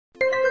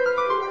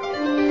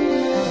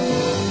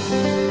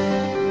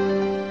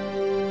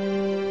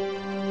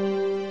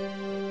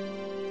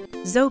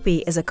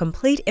Zoapi is a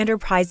complete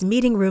enterprise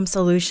meeting room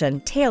solution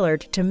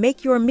tailored to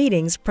make your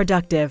meetings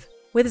productive.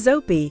 With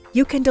Zoapi,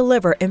 you can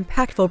deliver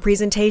impactful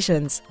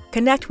presentations,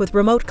 connect with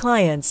remote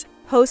clients,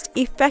 host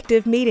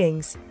effective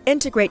meetings,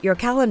 integrate your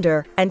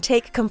calendar, and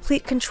take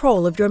complete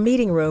control of your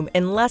meeting room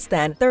in less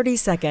than 30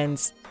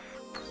 seconds.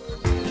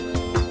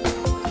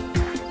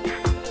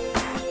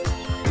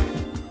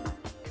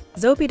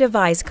 Zoapi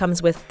device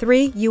comes with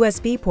 3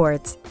 USB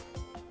ports,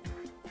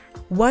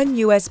 1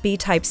 USB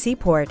Type-C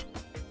port,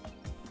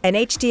 an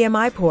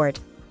HDMI port,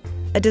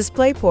 a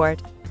display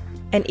port,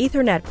 an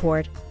Ethernet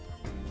port,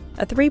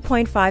 a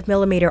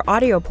 3.5mm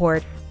audio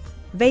port,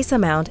 VESA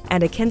mount,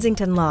 and a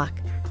Kensington lock.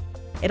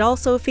 It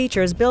also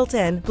features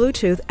built-in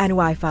Bluetooth and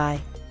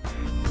Wi-Fi.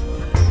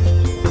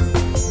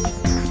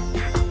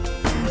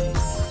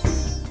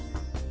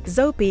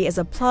 Zoapi is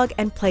a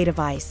plug-and-play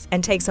device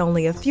and takes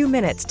only a few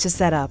minutes to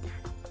set up.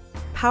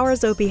 Power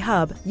Zoapi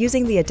Hub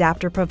using the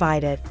adapter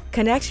provided.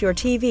 Connect your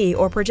TV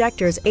or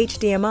projector's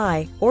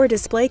HDMI or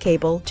display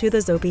cable to the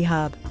Zoapi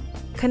Hub.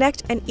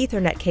 Connect an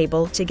Ethernet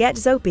cable to get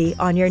Zoapi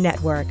on your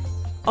network.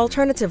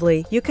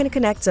 Alternatively, you can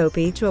connect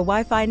Zoapi to a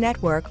Wi-Fi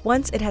network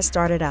once it has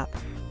started up.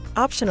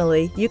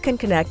 Optionally, you can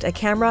connect a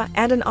camera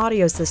and an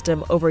audio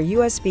system over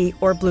USB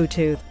or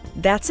Bluetooth.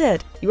 That's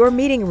it! Your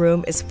meeting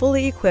room is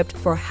fully equipped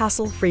for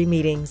hassle-free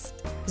meetings.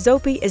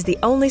 Zoapi is the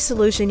only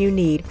solution you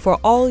need for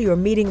all your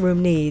meeting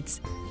room needs.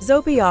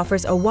 Zoapi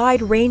offers a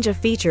wide range of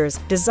features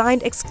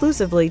designed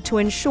exclusively to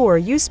ensure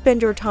you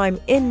spend your time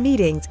in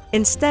meetings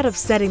instead of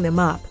setting them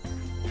up.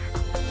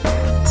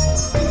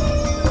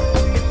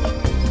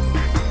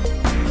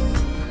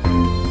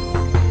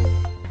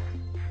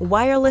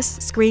 Wireless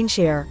Screen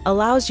Share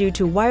allows you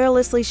to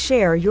wirelessly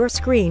share your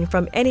screen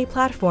from any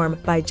platform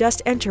by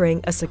just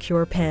entering a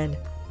secure PIN.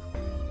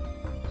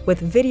 With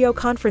video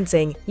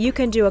conferencing, you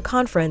can do a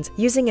conference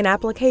using an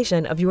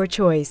application of your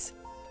choice.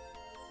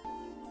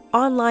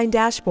 Online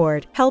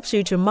Dashboard helps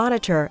you to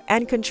monitor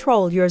and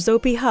control your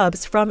Zoapi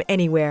hubs from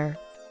anywhere.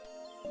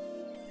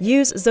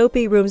 Use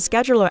Zoapi Room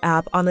Scheduler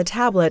app on the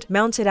tablet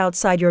mounted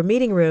outside your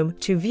meeting room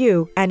to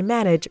view and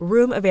manage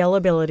room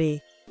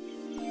availability.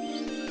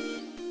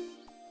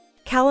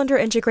 Calendar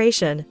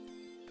integration,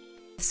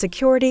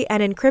 security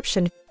and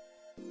encryption,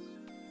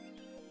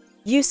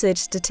 usage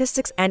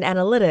statistics and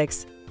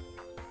analytics,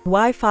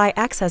 Wi-Fi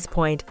access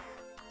point,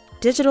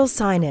 digital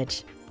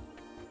signage,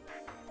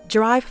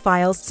 Drive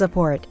files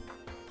support,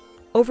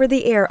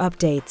 over-the-air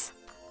updates,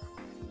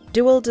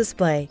 dual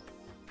display,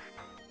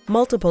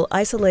 multiple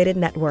isolated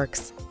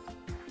networks,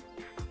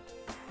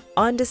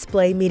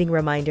 on-display meeting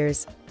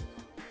reminders,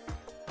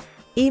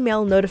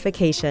 email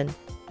notification,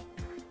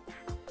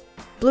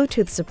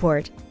 Bluetooth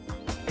support.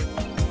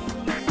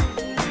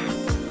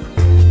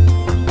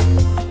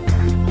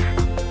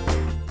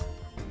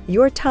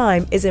 Your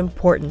time is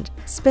important.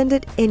 Spend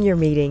it in your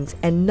meetings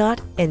and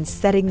not in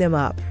setting them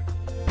up.